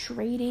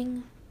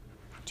trading,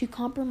 to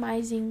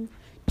compromising,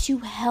 to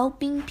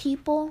helping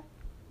people.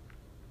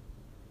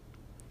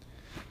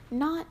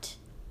 Not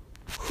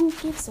who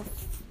gives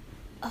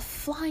a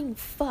flying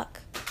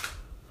fuck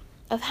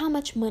of how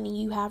much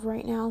money you have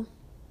right now.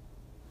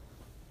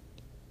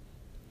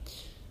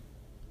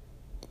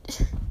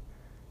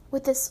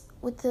 With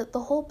the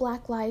whole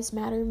Black Lives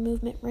Matter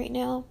movement right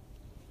now,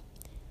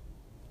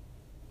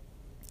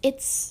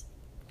 it's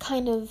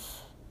kind of,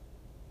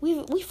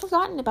 we've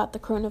forgotten about the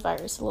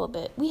coronavirus a little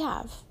bit. We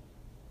have.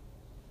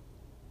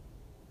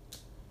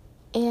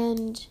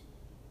 And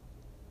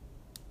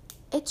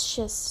it's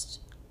just,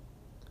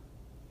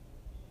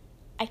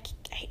 I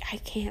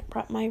can't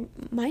wrap my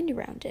mind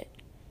around it.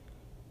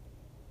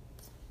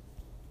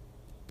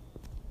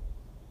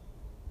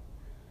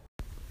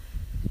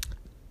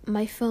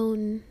 My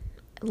phone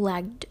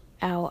lagged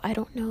out. I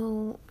don't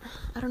know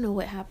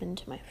what happened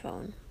to my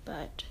phone,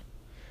 but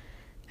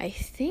I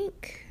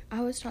think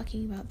I was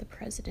talking about the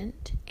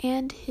president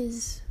and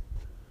his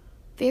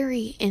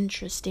very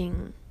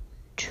interesting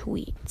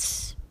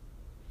tweets.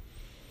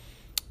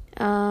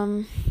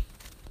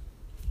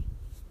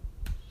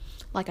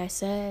 Like I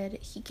said,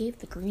 he gave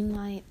the green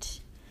light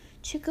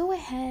to go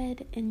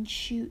ahead and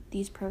shoot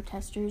these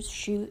protesters,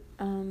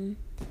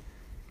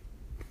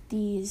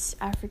 these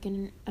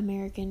African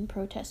American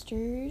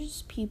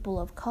protesters, people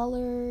of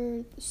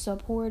color,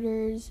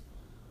 supporters.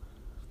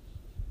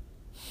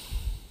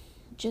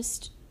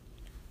 Just,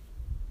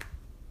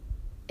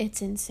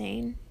 it's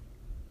insane.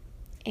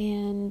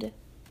 And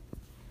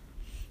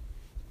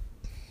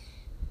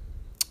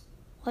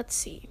let's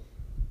see.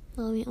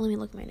 Let me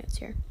look at my notes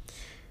here.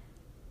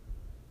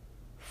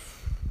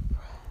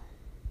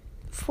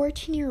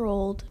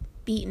 14-year-old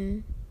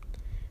beaten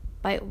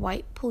by a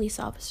white police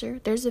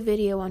officer. There's a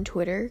video on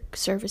Twitter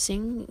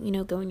surfacing,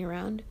 going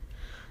around.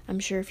 I'm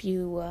sure if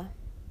you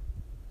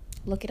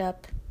look it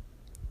up,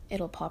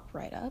 it'll pop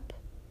right up.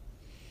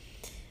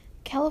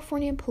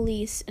 California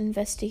police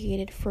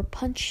investigated for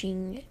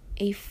punching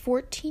a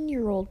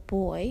 14-year-old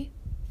boy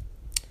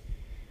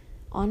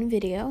on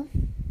video.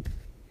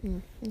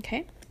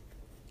 Okay.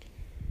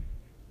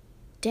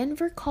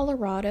 Denver,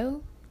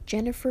 Colorado,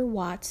 Jennifer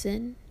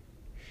Watson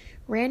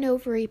ran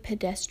over a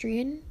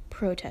pedestrian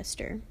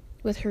protester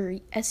with her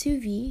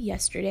SUV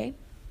yesterday.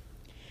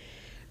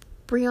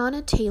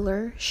 Breonna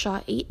Taylor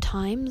shot 8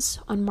 times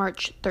on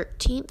March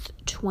 13th,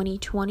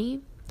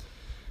 2020.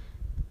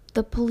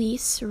 The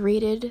police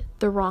raided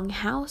the wrong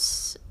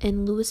house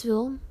in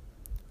Louisville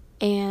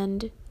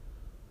and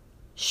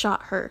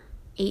shot her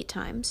 8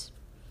 times.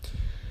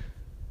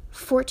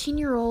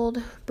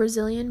 14-year-old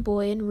Brazilian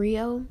boy in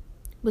Rio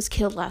was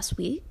killed last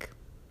week.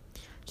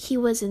 He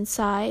was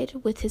inside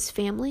with his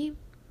family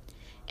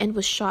and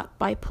was shot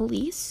by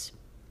police.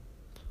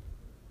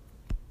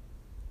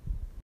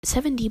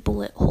 70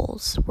 bullet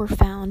holes were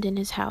found in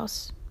his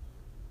house.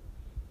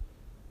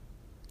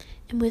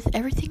 And with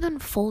everything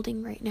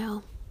unfolding right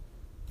now,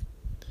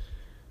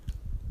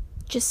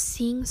 just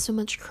seeing so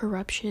much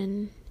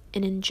corruption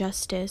and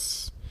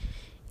injustice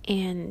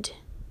and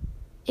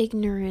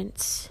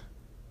ignorance,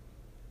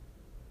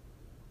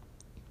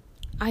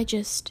 I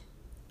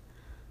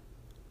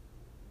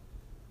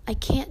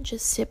can't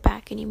just sit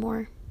back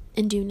anymore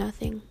and do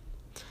nothing.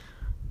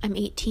 I'm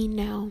 18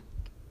 now.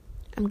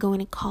 I'm going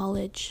to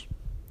college.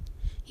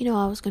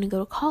 I was going to go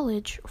to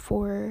college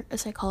for a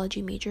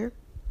psychology major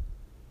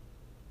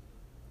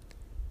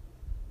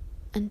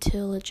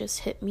until it just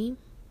hit me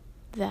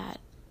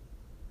that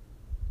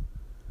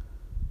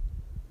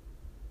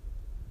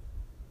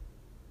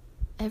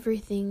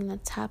everything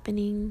that's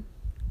happening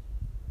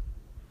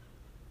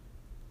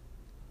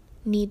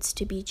needs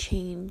to be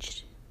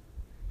changed.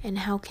 And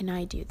how can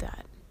I do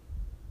that?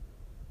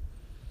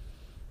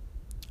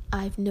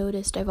 I've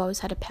noticed I've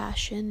always had a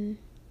passion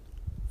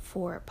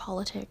for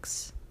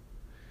politics.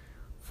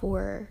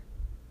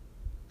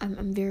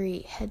 I'm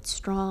very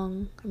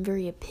headstrong. I'm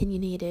very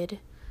opinionated.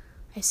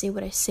 I say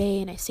what I say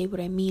and I say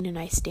what I mean and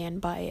I stand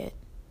by it.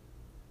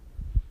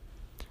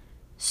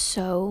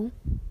 So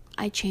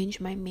I changed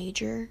my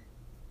major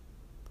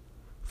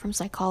from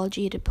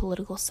psychology to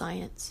political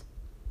science.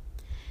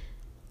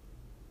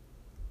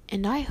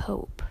 And I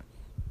hope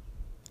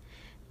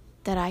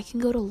that I can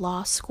go to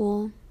law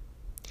school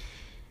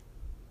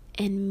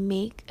and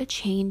make a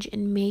change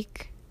and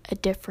make a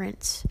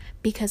difference,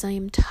 because I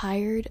am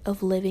tired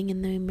of living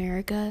in the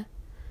America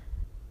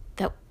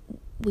that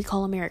we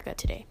call America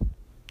today.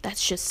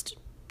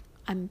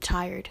 I'm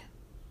tired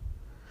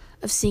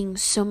of seeing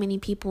so many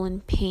people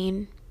in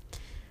pain,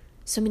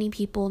 so many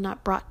people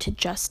not brought to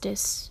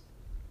justice,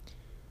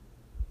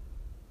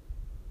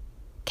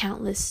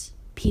 countless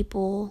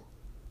people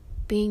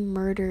being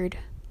murdered,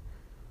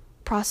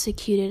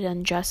 prosecuted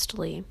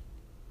unjustly.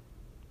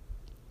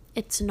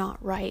 It's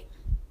not right.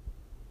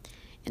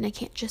 And I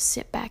can't just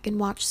sit back and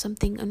watch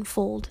something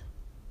unfold,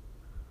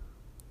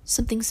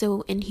 something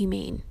so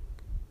inhumane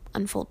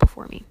unfold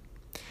before me.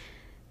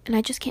 And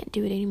I just can't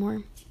do it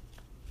anymore.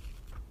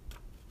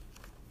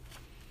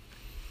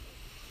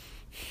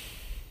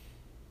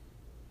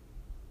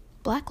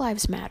 Black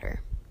Lives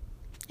Matter.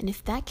 And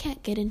if that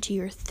can't get into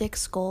your thick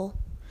skull,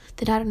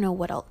 then I don't know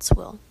what else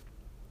will.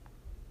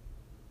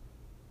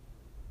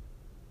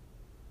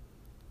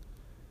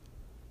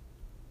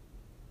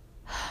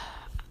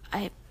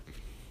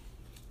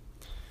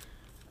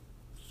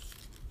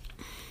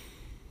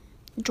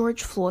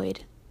 George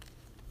Floyd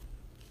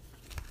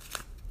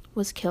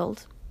was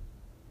killed.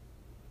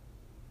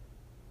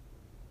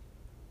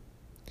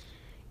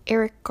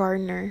 Eric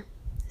Gardner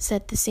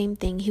said the same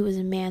thing. He was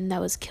a man that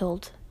was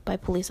killed by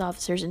police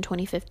officers in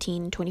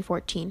 2015,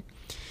 2014.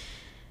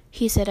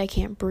 He said, "I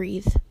can't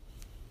breathe."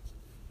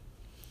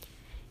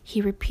 He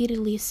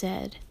repeatedly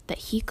said that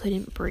he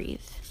couldn't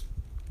breathe.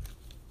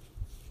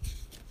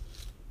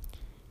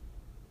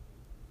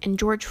 And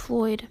George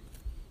Floyd,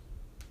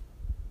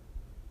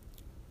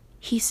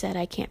 he said,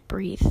 "I can't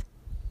breathe."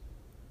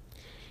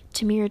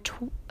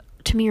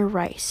 Tamir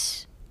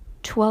Rice,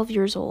 12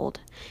 years old,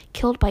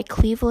 killed by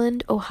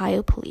Cleveland,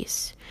 Ohio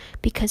police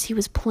because he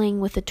was playing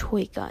with a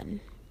toy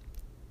gun.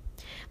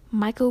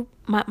 Michael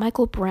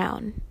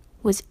Brown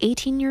was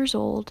 18 years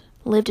old,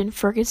 lived in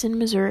Ferguson,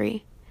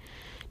 Missouri.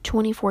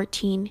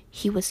 2014,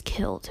 he was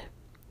killed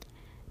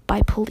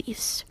by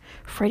police.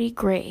 Freddie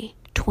Gray,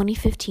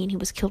 2015, he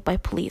was killed by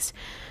police.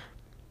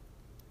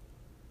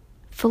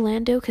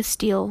 Philando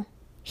Castile,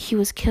 he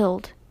was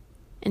killed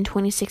in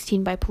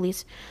 2016 by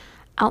police.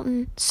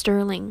 Alton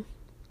Sterling,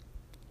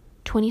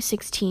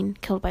 2016,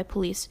 killed by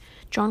police.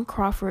 John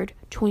Crawford,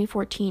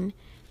 2014,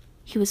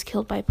 he was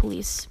killed by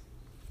police.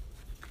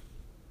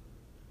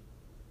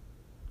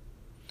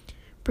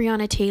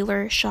 Breonna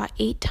Taylor shot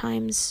 8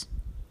 times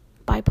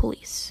by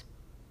police.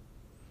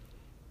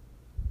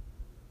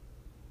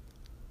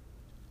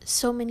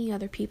 So many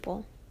other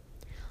people,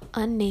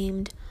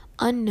 unnamed,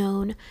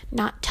 unknown,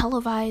 not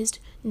televised,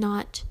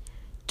 not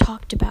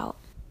talked about,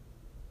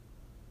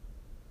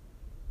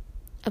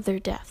 of their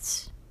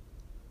deaths,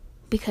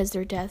 because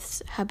their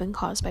deaths have been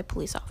caused by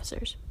police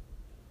officers.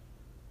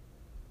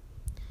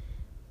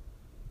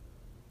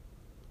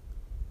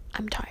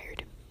 I'm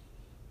tired.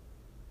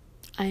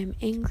 I am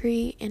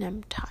angry and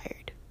I'm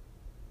tired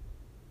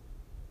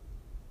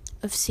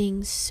of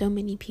seeing so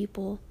many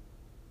people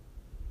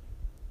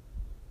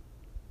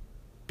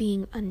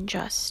being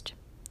unjust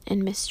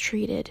and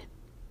mistreated.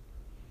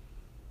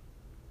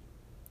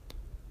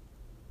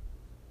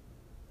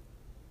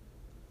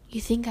 You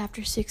think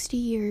after 60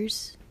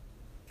 years,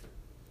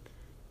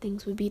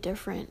 things would be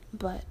different,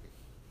 but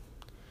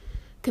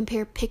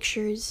compare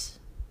pictures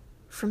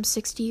from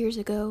 60 years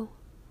ago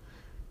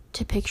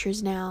to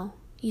pictures now,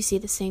 you see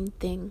the same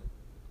thing.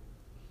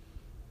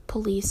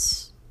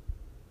 Police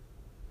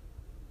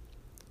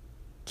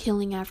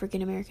killing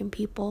African American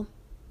people,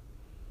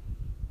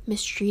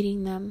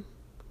 mistreating them.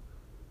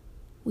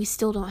 We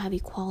still don't have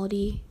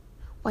equality.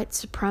 White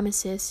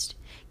supremacists,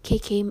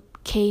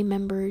 KKK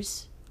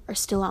members are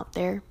still out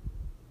there.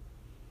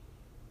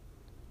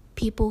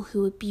 People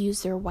who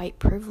abuse their white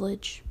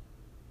privilege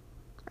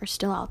are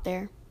still out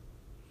there.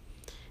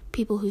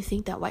 People who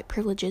think that white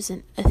privilege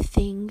isn't a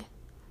thing,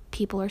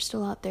 people are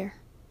still out there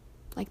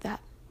like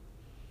that.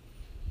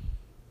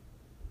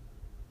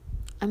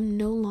 I'm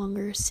no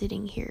longer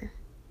sitting here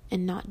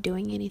and not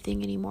doing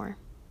anything anymore.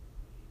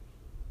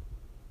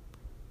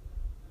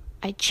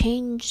 I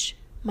changed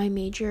my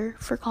major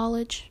for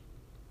college,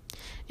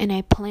 and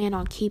I plan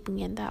on keeping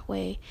it that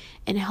way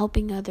and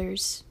helping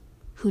others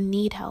who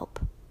need help.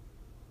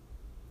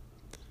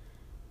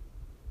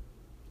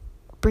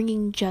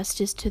 Bringing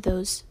justice to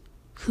those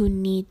who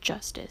need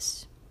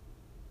justice.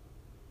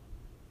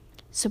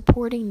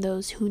 Supporting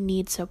those who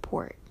need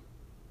support.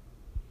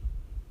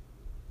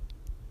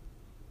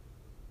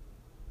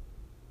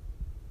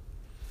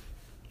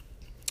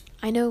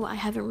 I know I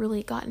haven't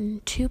really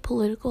gotten too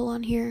political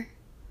on here,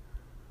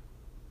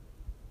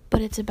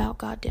 but it's about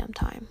goddamn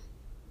time.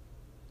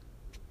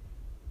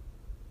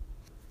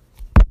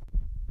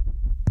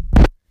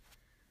 I'm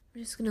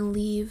just gonna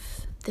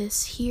leave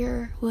this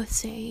here with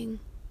saying,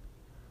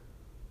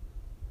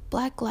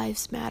 Black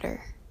lives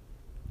matter.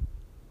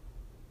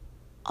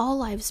 All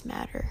lives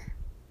matter.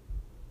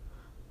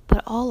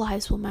 But all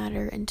lives will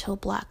matter until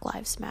Black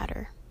lives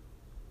matter.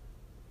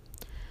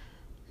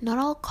 Not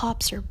all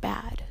cops are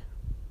bad,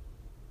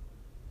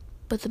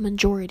 but the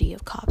majority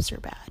of cops are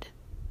bad.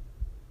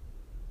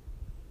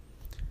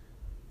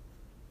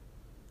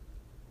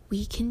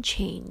 We can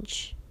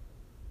change.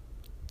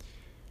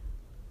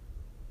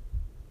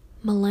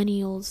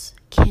 Millennials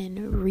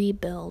can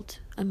rebuild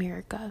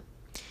America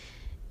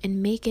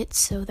and make it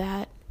so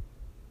that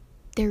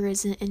there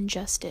isn't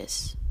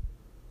injustice,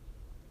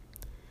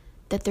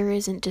 that there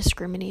isn't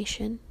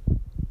discrimination,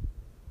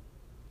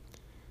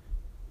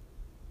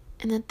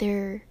 and that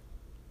there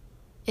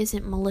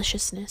isn't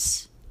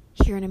maliciousness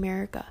here in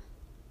America.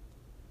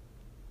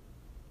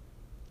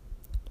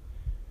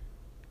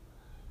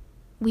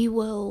 We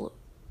will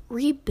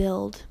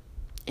rebuild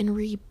and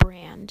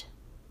rebrand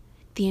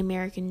the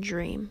American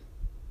dream.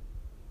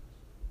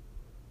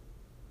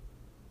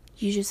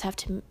 You just have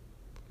to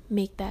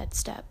make that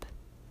step.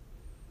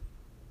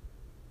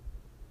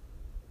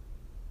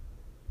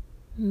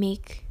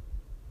 Make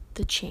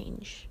the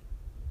change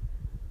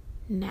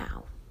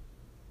now.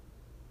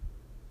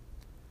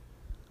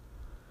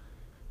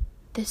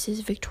 This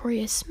is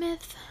Victoria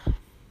Smith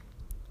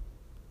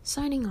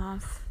signing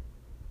off.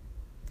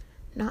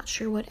 Not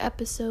sure what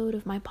episode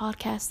of my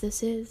podcast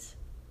this is,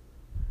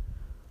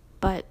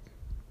 but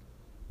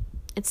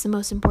it's the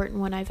most important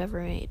one I've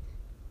ever made.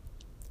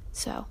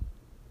 So,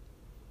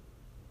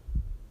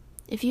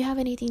 if you have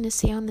anything to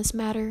say on this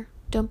matter,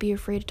 don't be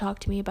afraid to talk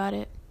to me about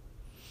it.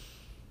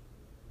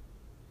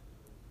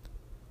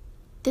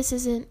 This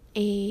isn't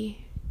a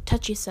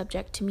touchy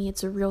subject to me,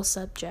 it's a real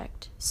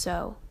subject.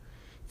 So,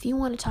 if you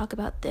want to talk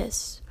about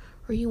this,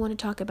 or you want to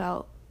talk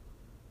about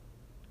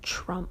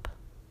Trump,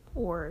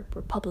 or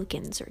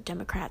Republicans, or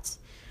Democrats,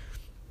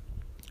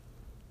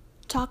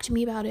 talk to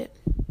me about it.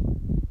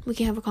 We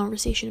can have a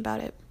conversation about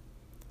it.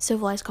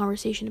 Civilized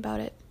conversation about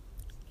it.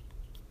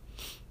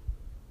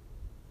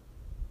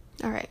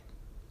 Alright.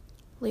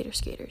 Later,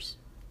 skaters.